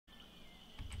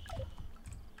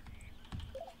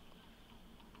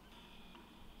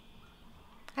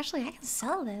Actually, I can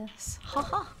sell this.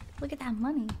 Haha, look at that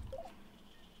money.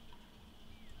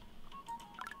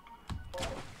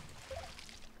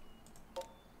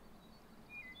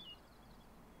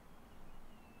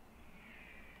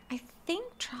 I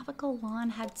think Tropical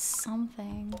Lawn had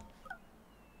something.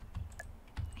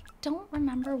 I don't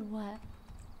remember what.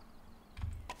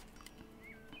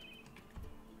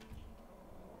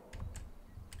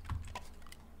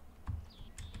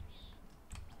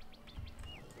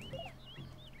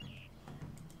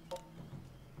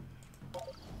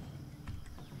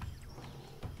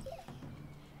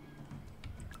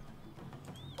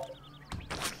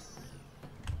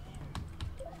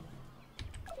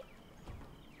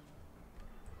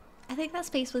 I think that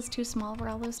space was too small for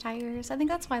all those tires. I think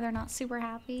that's why they're not super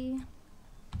happy.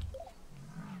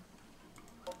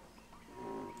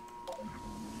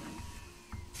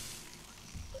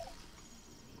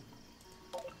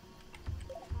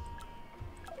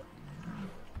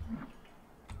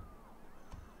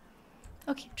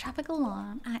 Okay, Tropical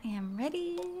Lawn, I am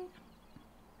ready.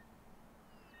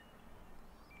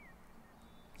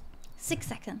 6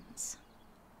 seconds.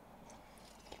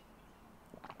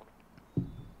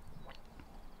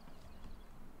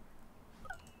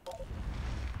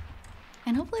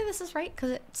 And hopefully this is right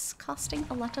because it's costing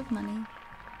a lot of money.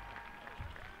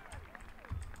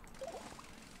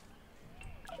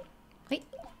 Wait,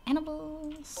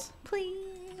 animals,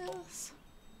 please.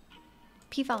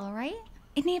 Peafowl, right?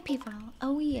 I need a peafowl.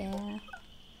 Oh yeah.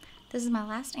 This is my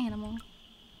last animal.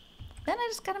 Then I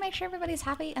just gotta make sure everybody's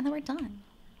happy and then we're done.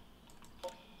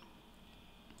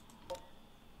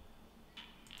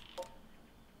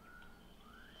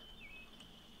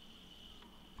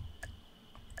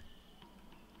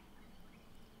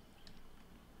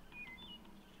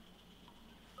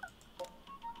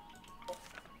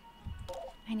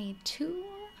 I need 2.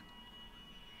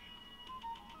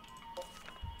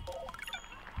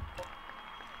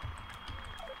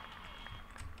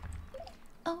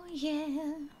 Oh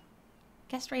yeah.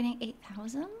 Guest rating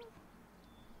 8,000.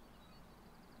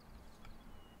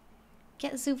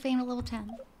 Get Zoo Fame to level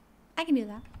 10. I can do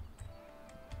that.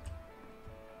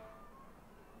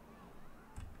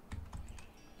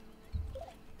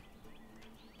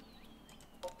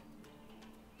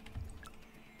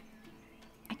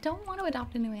 I don't want to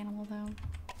adopt a new animal though.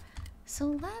 So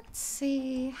let's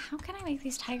see. How can I make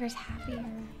these tigers happier?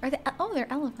 Are they? Oh,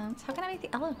 they're elephants. How can I make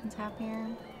the elephants happier?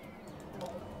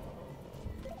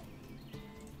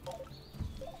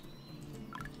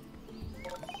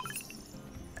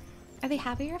 Are they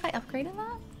happier if I upgraded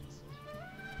that?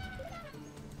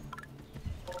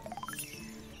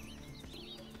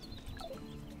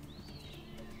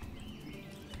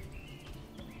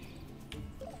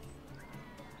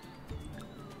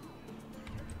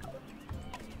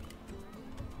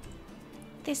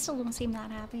 They still don't seem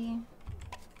that happy.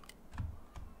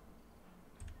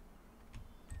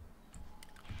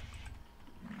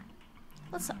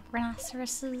 What's up,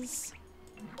 rhinoceroses?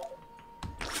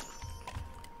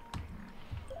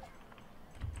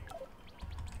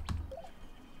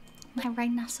 My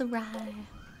rhinoceri.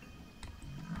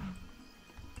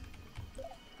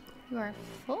 You are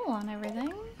full on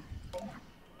everything.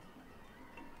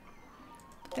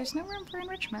 But there's no room for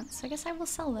enrichment, so I guess I will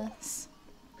sell this.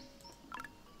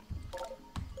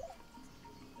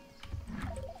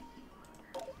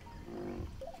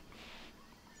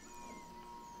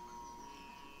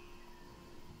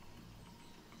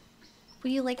 Will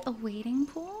you like a wading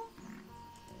pool?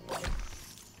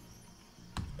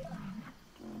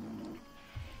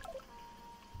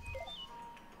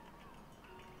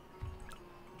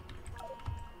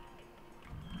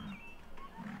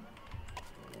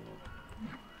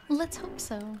 Let's hope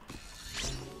so.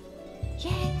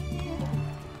 Yay!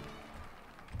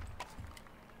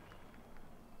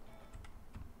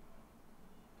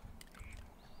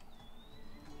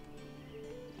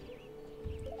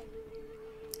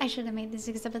 I should have made these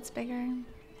exhibits bigger.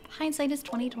 Hindsight is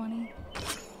 20/20.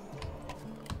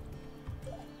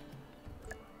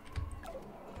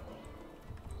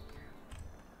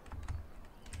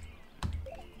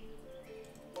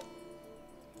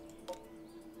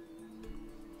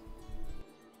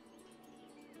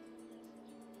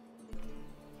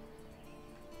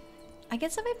 I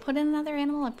guess if I put in another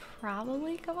animal, I'd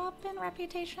probably go up in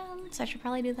reputation, so I should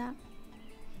probably do that.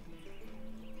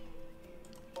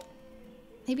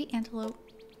 Maybe antelope.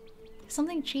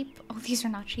 Something cheap. Oh, these are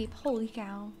not cheap. Holy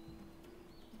cow.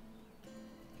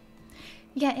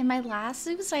 Yeah, in my last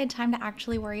zoos, I had time to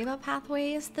actually worry about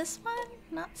pathways. This one,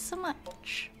 not so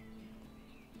much.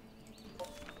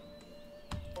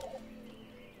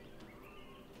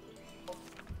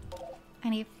 I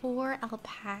need 4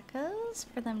 alpacas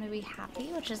for them to be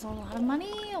happy, which is a lot of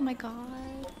money. Oh my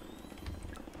god.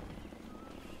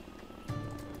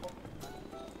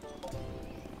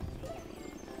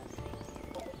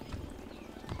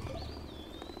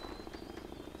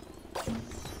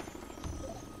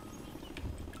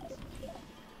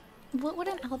 What would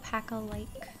an alpaca like?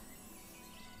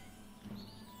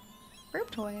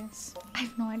 Group toys? I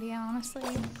have no idea,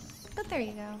 honestly. But there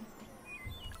you go.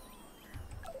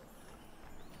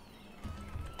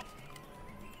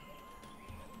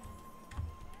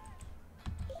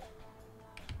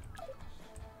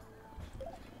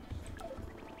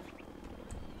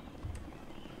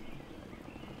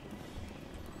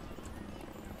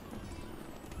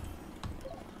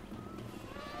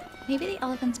 Maybe the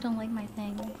elephants don't like my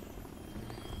thing.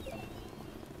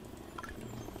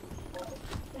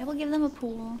 I will give them a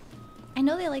pool. I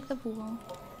know they like the pool.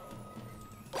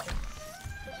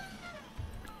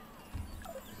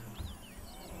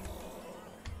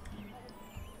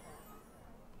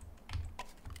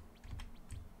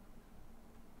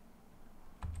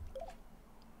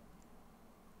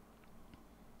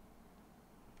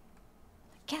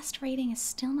 Guest rating is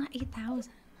still not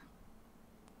 8,000.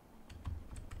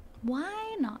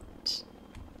 Why not?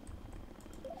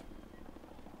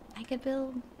 I could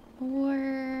build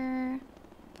more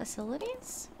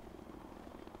facilities?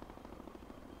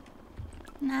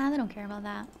 Nah, they don't care about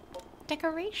that.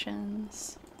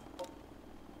 Decorations.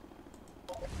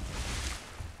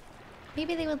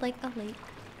 Maybe they would like a lake.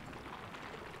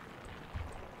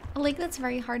 A lake that's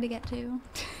very hard to get to.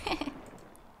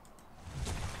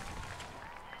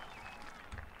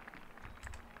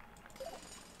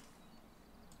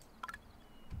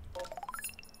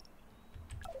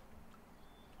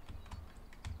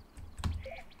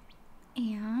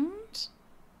 And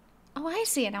oh, I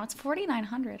see it now. It's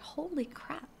 4,900. Holy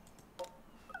crap.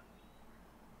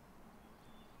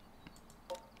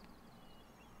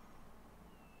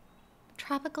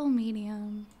 Tropical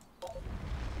medium.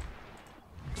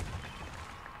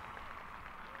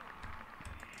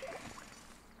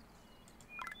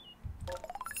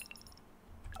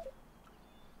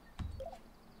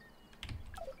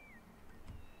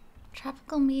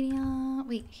 Tropical medium.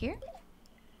 Wait, here?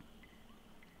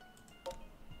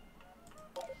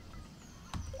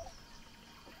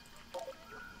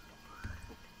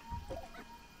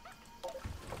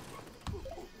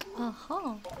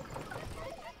 Uh-huh.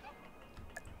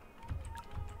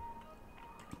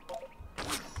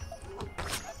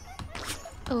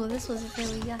 Oh, this was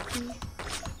really yucky.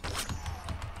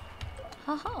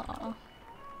 Haha.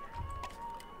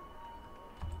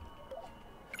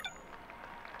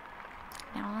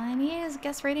 Now all I need is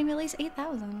guest rating at least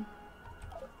 8,000.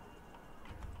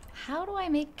 How do I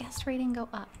make guest rating go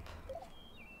up?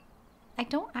 I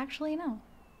don't actually know.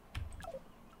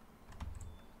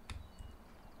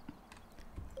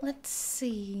 Let's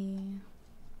see.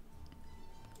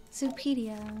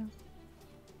 Zoopedia.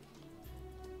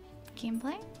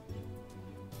 Gameplay?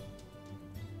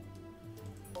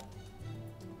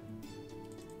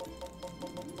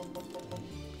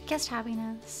 Guest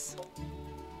happiness.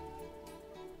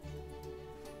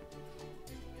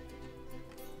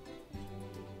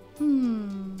 I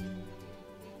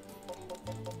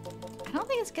don't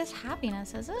think it's guest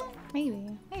happiness, is it? Maybe.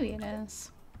 Maybe it is.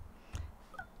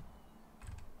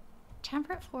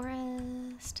 Temperate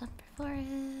forest, temperate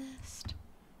forest.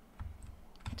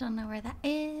 I don't know where that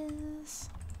is.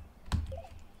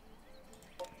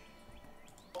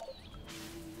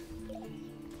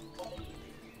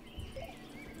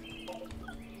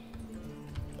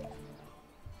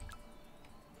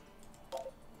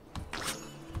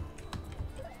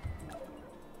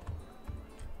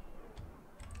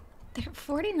 They're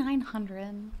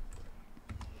 4,900.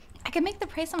 I could make the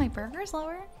price on my burgers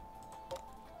lower.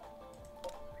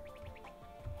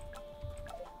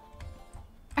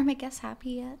 Are my guests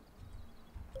happy yet?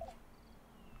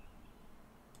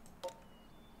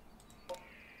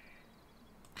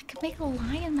 I could make a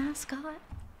lion mascot.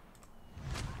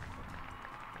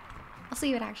 I'll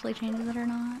see if it actually changes it or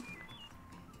not.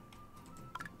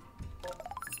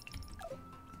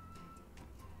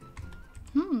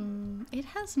 It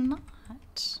has not.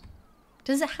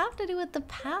 Does it have to do with the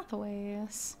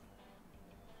pathways?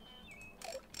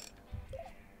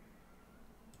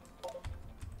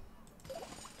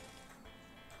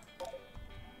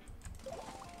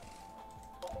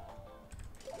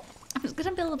 I'm just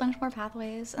gonna build a bunch more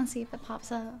pathways and see if it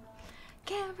pops up.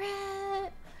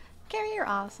 Garrett! Gary, you're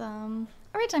awesome.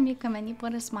 Every time you come in, you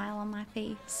put a smile on my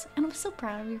face. And I'm so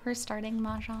proud of you for starting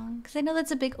Mahjong, because I know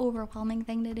that's a big, overwhelming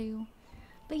thing to do.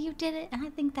 But you did it, and I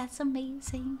think that's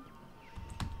amazing.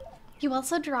 You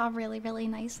also draw really, really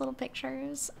nice little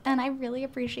pictures, and I really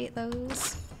appreciate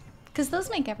those. Because those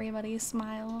make everybody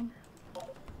smile.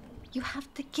 You have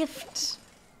the gift.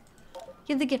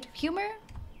 You have the gift of humor,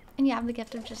 and you have the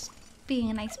gift of just being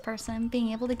a nice person,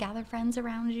 being able to gather friends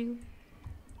around you.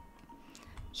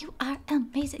 You are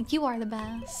amazing. You are the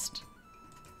best.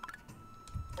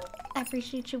 I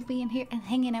appreciate you being here and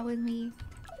hanging out with me.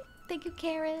 Thank you,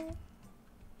 Carrot.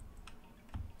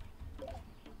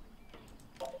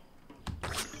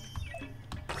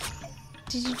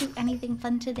 Did you do anything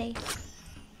fun today?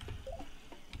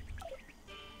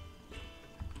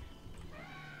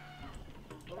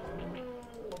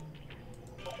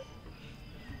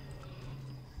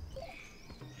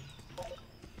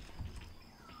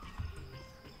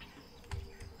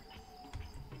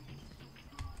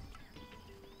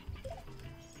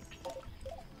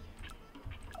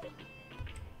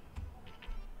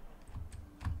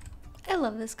 I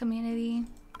love this community.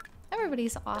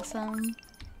 Everybody's awesome.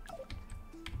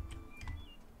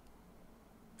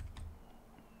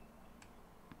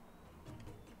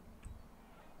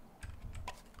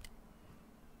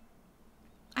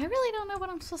 I really don't know what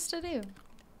I'm supposed to do.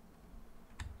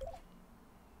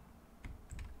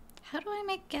 How do I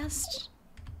make guest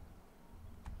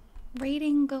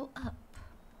rating go up?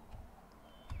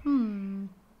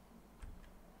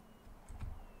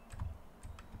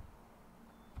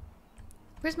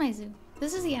 Where's my zoo?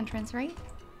 This is the entrance, right?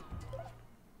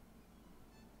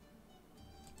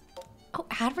 Oh,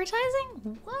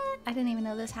 advertising? What? I didn't even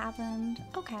know this happened.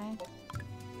 Okay.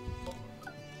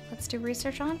 Let's do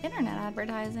research on internet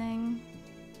advertising.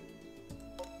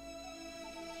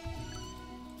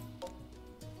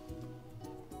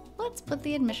 Let's put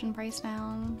the admission price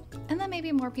down, and then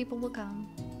maybe more people will come.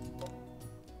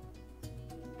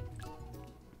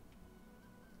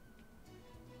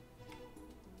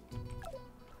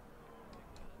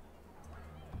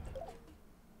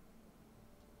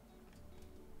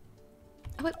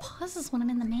 Oh, it pauses when I'm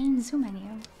in the main zoo menu.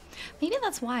 Maybe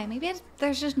that's why. Maybe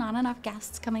there's just not enough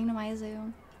guests coming to my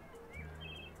zoo.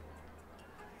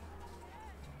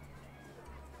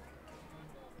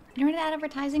 Internet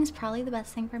advertising is probably the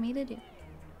best thing for me to do.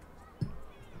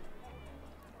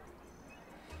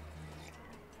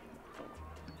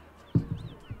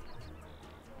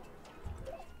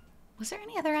 Was there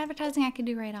any other advertising I could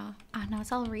do right off? Ah, no,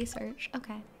 it's all research.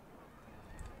 Okay.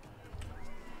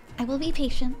 I will be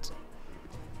patient.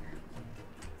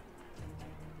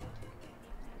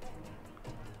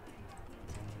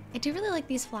 I do really like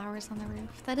these flowers on the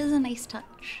roof. That is a nice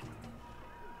touch.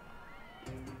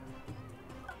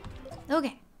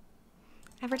 Okay.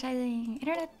 Advertising,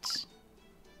 internet.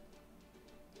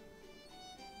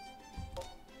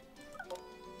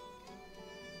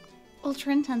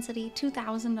 Ultra intensity,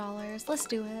 $2,000. Let's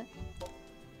do it.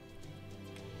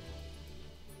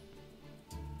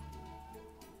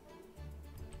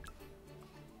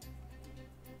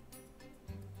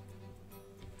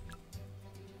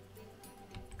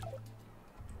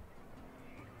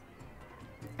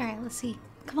 Alright, let's see.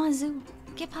 Come on, zoo.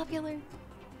 Get popular.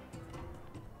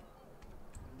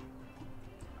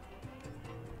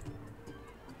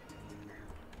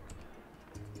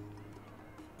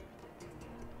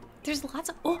 There's lots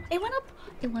of— oh, it went up!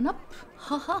 It went up!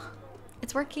 Haha!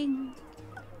 It's working!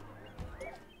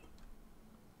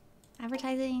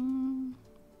 Advertising.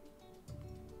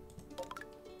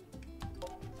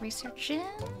 Research in.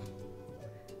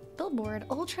 Billboard.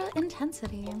 Ultra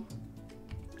intensity.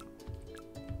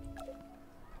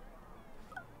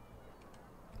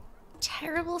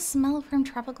 Terrible smell from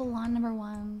tropical lawn number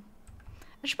 1.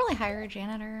 I should probably hire a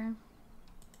janitor.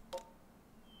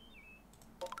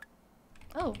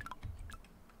 Oh.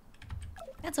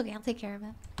 That's okay, I'll take care of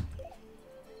it.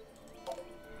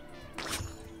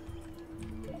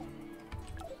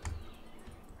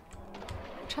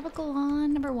 Tropical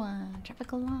lawn number 1.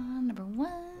 Tropical lawn number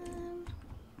 1.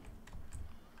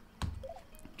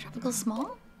 Tropical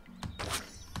small?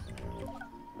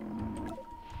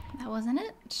 That wasn't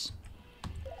it.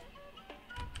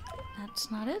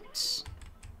 That's not it.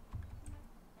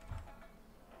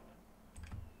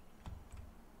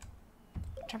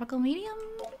 Tropical medium?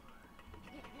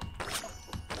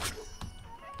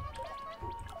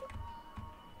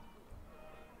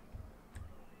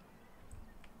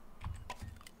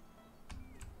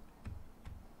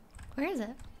 Where is it?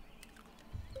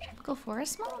 Tropical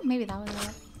forest small? Maybe that was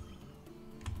it.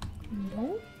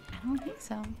 No, I don't think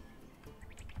so.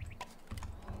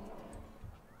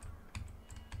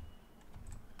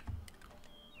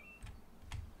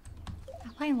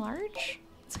 Alpine large?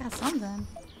 It's got something.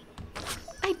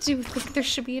 I do think there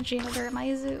should be a janitor at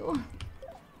my zoo.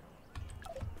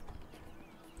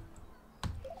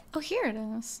 Oh, here it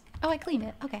is. Oh, I cleaned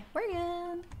it. Okay, we're good.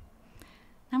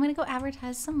 Now I'm gonna go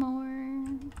advertise some more.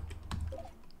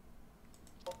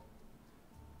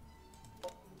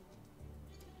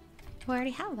 We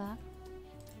already have that.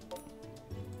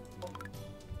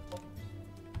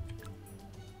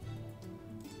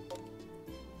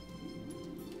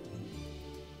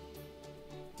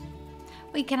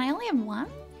 Wait, can I only have one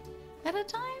at a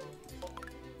time?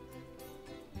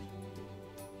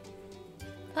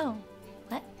 Oh,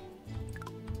 what?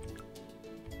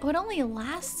 Oh, it only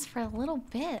lasts for a little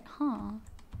bit, huh?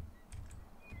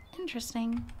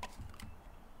 Interesting.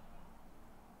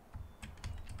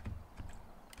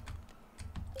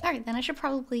 Alright, then I should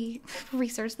probably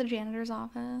research the janitor's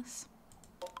office.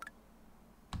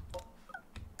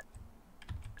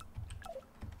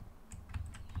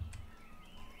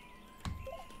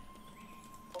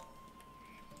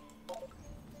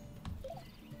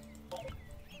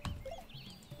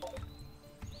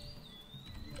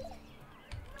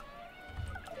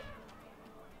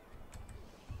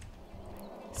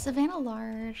 Savannah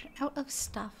large, out of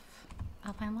stuff.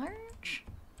 Alpine large,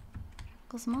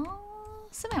 go small,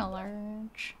 Savannah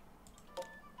large.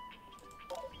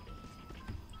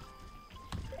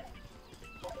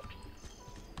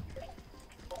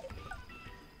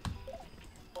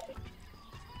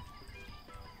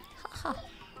 Haha.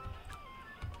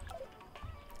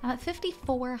 I'm at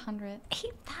 5,400.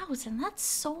 8,000, that's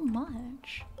so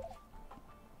much.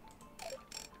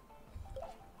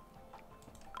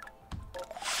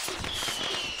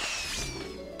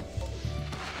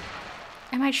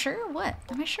 Am I sure? What?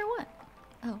 Am I sure what?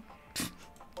 Oh.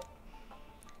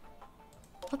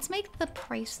 Let's make the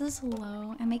prices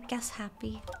low and make guests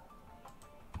happy.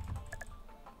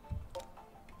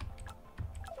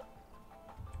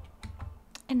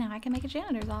 And now I can make a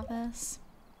janitor's office.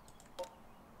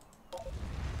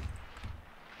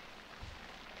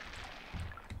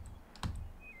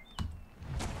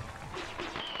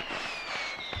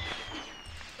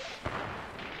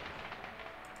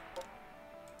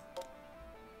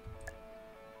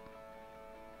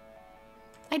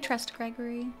 I trust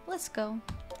Gregory. Let's go.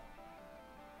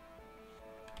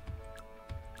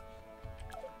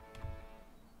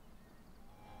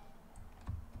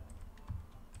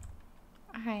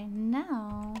 Alright,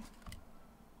 now...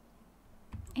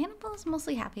 Annabelle's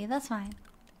mostly happy, that's fine.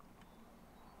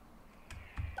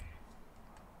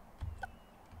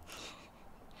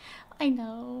 I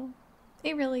know.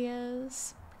 It really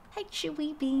is. Hi,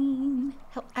 Chewy Bean.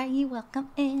 How are you? Welcome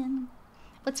in.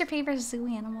 What's your favorite zoo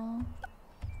animal?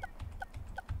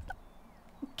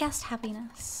 Guest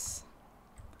happiness.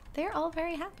 They're all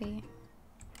very happy.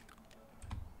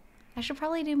 I should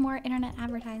probably do more internet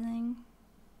advertising.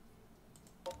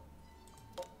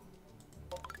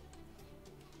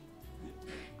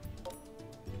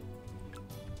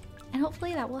 And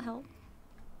hopefully that will help.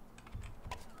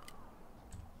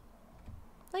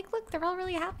 Like, look, they're all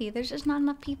really happy. There's just not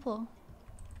enough people.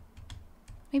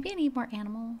 Maybe I need more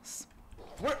animals.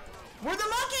 Where'd the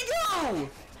monkey go?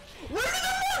 Where did the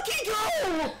monkey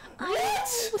go? What?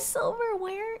 Silver,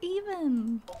 where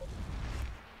even?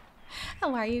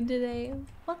 How are you today?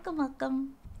 Welcome,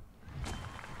 welcome.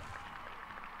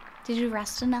 Did you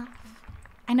rest enough?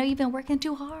 I know you've been working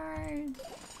too hard.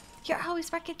 You're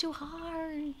always working too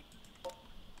hard.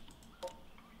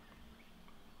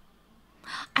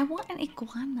 I want an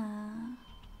iguana.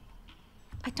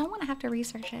 I don't want to have to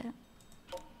research it.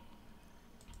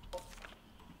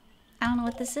 I don't know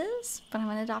what this is, but I'm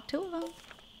gonna adopt 2 of them.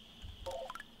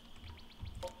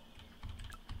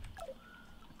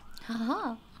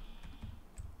 Haha.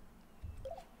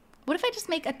 What if I just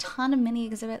make a ton of mini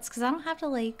exhibits? Because I don't have to,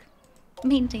 like,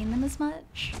 maintain them as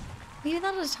much. Maybe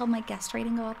that'll just help my guest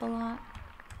rating go up a lot.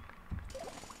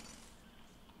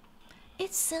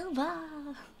 It's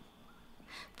Silva!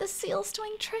 The seal's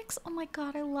doing tricks! Oh my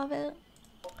god, I love it.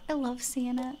 I love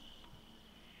seeing it.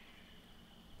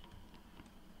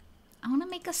 I want to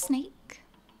make a snake.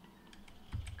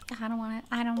 I don't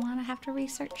want to have to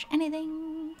research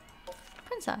anything.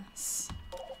 Princess.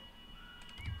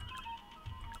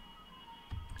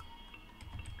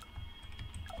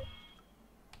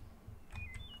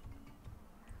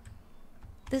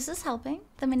 This is helping.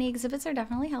 The mini exhibits are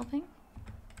definitely helping.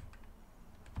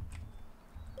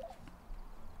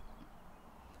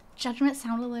 Judgment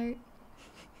sound alert.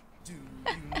 Do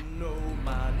you know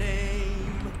my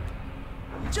name?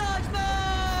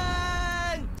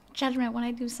 Judgment! Judgment when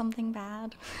I do something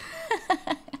bad.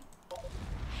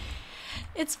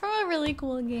 It's from a really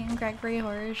cool game, Gregory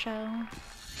Horror Show.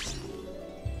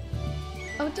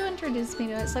 Oh, to introduce me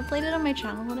to it, so I played it on my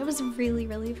channel and it was really,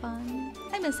 really fun.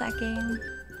 I miss that game.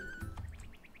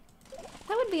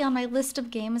 That would be on my list of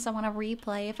games I want to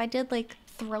replay. If I did like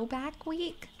Throwback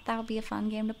Week, that would be a fun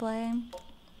game to play.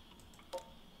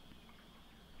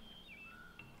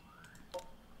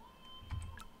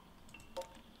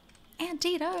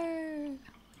 Anteater!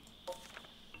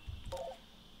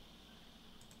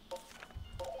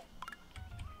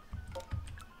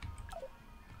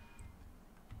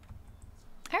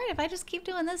 Alright, if I just keep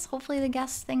doing this, hopefully the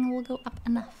guest thing will go up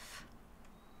enough.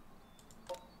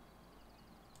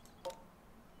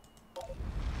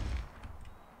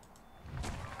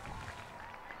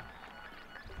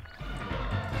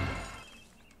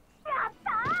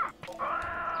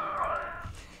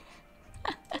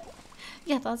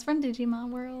 Yeah, that's from Digimon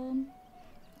World.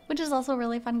 Which is also a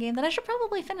really fun game that I should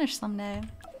probably finish someday.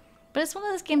 But it's one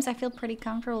of those games I feel pretty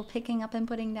comfortable picking up and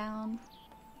putting down.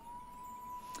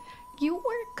 You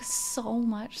work so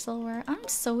much, Silver. I'm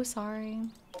so sorry.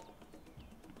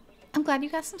 I'm glad you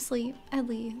got some sleep, at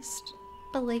least.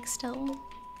 But like still,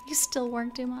 you still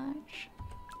work too much.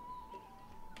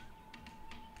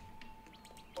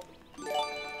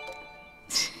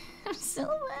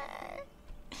 Silver.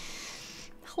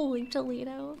 Holy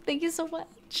Toledo. Thank you so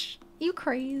much. You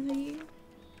crazy.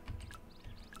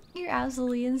 You're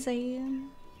absolutely insane.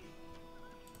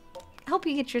 I hope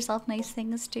you get yourself nice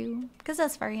things too, because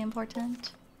that's very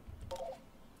important.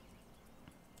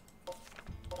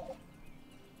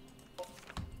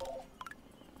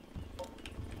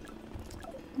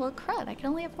 Well, crud, I can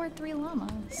only afford 3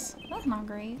 llamas. That's not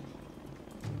great.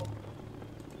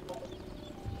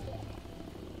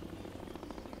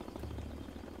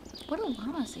 What do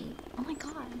llamas eat? Oh my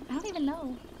god, I don't even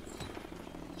know.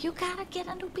 You gotta get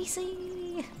a new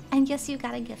PC! And yes, you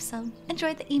gotta gift sub.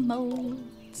 Enjoy the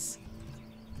emotes.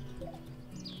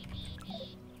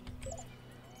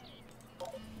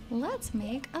 Let's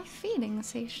make a feeding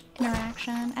station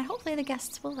interaction, and hopefully the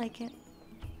guests will like it.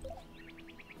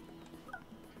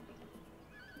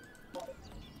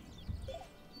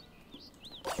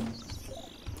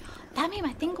 That made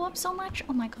my thing go up so much?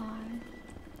 Oh my god.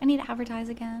 I need to advertise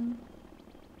again.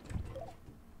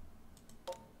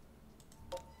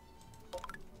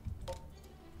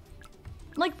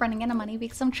 I'm like running out of money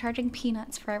because I'm charging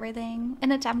peanuts for everything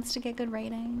in attempts to get good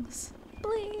ratings.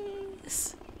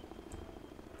 Please.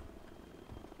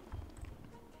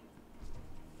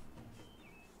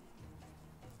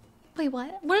 Wait,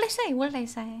 what? What did I say? What did I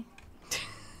say?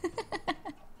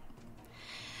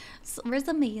 Silver's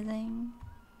amazing.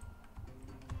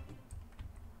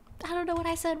 I don't know what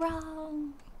I said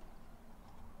wrong.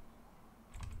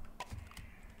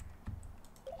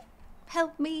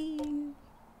 Help me.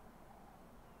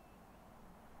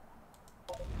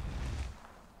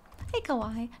 Hey,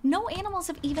 Kawaii. No animals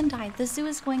have even died. The zoo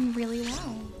is going really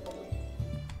well.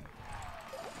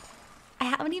 I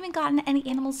haven't even gotten any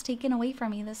animals taken away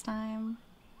from me this time.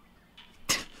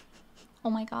 Oh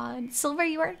my god. Silver,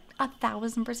 you are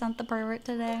 1000% the pervert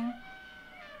today.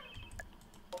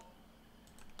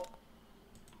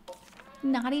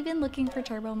 Not even looking for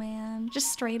Turbo Man.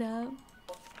 Just straight up.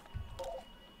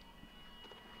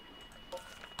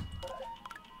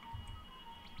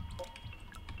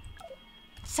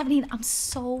 $17. I'm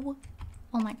so...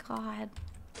 Oh my god.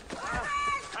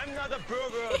 I'm not a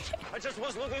pervert. I just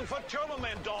was looking for Turbo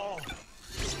Man doll.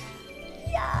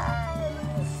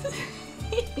 Yes!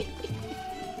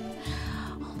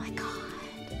 Oh my god.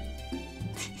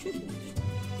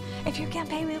 If you can't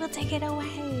pay me, we'll take it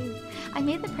away. I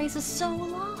made the prices so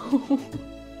low.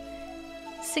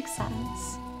 6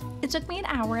 cents. It took me an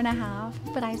hour and a half,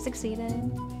 but I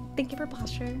succeeded. Thank you for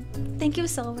posture. Thank you,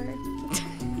 Silver.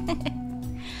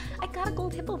 I got a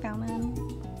gold hippo fountain.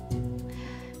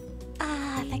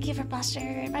 Ah, thank you for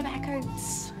posture. My back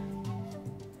hurts.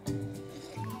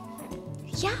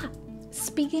 Yeah.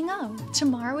 Speaking of,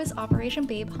 tomorrow is Operation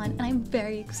Babe Hunt, and I'm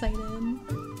very excited.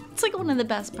 It's like one of the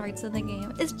best parts of the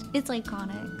game. It's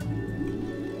iconic.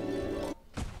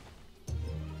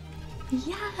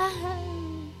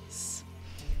 Yes!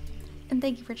 And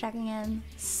thank you for checking in.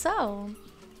 So,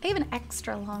 I have an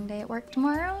extra long day at work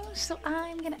tomorrow, so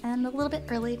I'm gonna end a little bit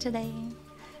early today.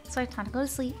 So I have time to go to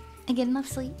sleep and get enough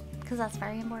sleep, because that's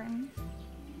very important.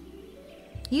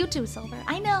 You too, Silver.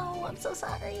 I know, I'm so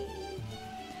sorry.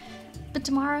 But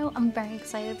tomorrow, I'm very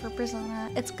excited for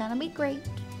Persona. It's gonna be great.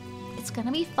 It's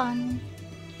gonna be fun.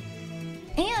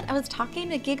 And I was talking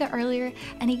to Giga earlier,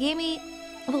 and he gave me,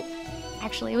 well,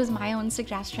 actually, it was my own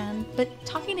suggestion, but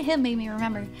talking to him made me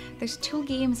remember there's 2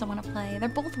 games I want to play. They're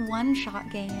both one-shot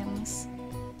games.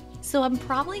 So I'm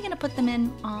probably going to put them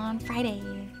in on Friday.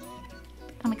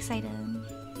 I'm excited.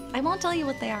 I won't tell you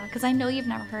what they are, because I know you've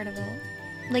never heard of it.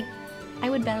 Like, I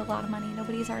would bet a lot of money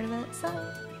nobody's heard of it, so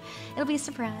It'll be a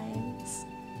surprise.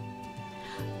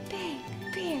 Big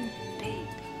beer, big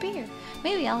beer.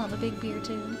 Maybe I'll have a big beer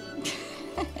too.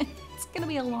 It's gonna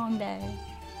be a long day.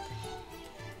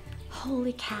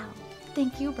 Holy cow.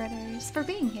 Thank you, Britters, for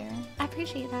being here. I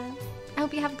appreciate that. I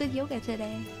hope you have good yoga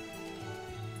today.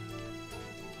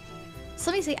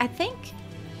 So let me see, I think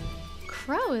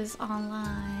Crow is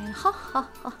online. Ha ha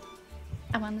ha.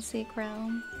 I want to see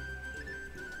Crow.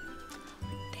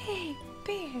 Big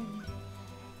bear.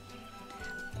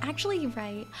 Actually, you're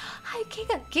right. Hi,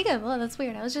 Giga. Giga, well, that's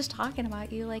weird. I was just talking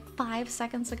about you like 5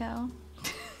 seconds ago.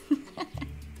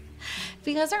 If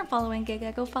you guys aren't following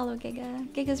Giga, go follow Giga.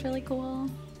 Giga's really cool.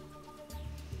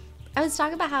 I was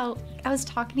talking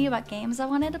to you about games I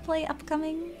wanted to play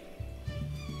upcoming.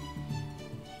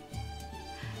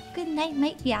 Good night,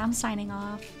 mate. Yeah, I'm signing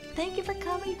off. Thank you for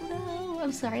coming, though.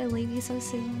 I'm sorry to leave you so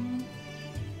soon.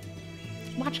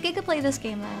 Watch Giga play this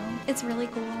game, though. It's really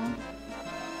cool.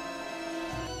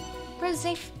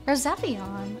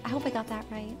 Rosevion. I hope I got that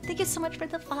right. Thank you so much for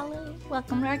the follow.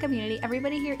 Welcome to our community.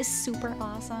 Everybody here is super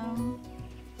awesome.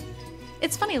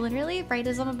 It's funny, literally, right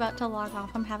as I'm about to log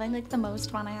off, I'm having like the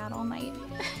most fun I had all night.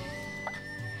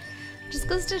 Just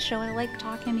goes to show I like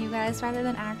talking to you guys rather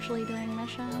than actually doing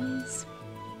missions.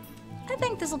 I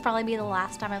think this will probably be the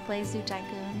last time I play Zoo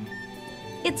Tycoon.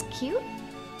 It's cute,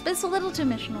 but it's a little too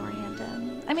mission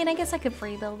oriented. I mean, I guess I could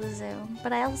free build a zoo,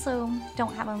 but I also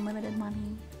don't have unlimited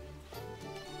money.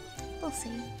 We'll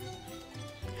see.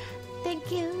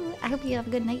 Thank you. I hope you have a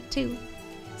good night too.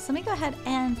 So let me go ahead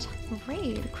and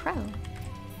raid Crow.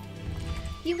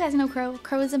 You guys know Crow.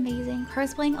 Crow is amazing.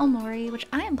 Crow's playing Omori, which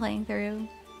I am playing through.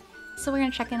 So we're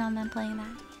gonna check in on them playing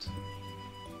that.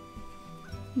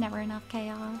 Never enough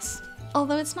chaos.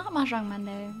 Although it's not Mahjong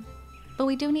Monday. But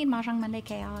we do need Mahjong Monday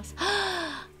chaos.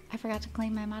 I forgot to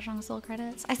claim my Mahjong Soul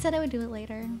credits. I said I would do it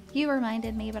later. You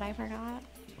reminded me, but I forgot.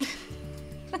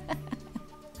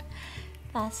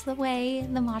 That's the way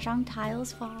the Mahjong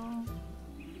tiles fall.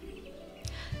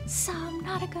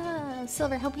 Subnautica!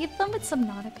 Silver, hope you have fun with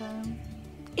Subnautica.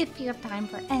 If you have time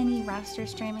for any rest or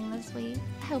streaming this week,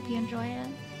 I hope you enjoy it.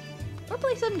 Or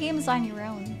play some games on your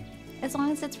own, as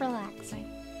long as it's relaxing.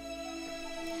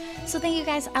 So thank you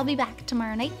guys, I'll be back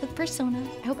tomorrow night with Persona.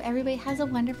 I hope everybody has a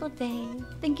wonderful day.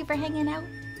 Thank you for hanging out.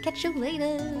 Catch you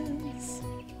later.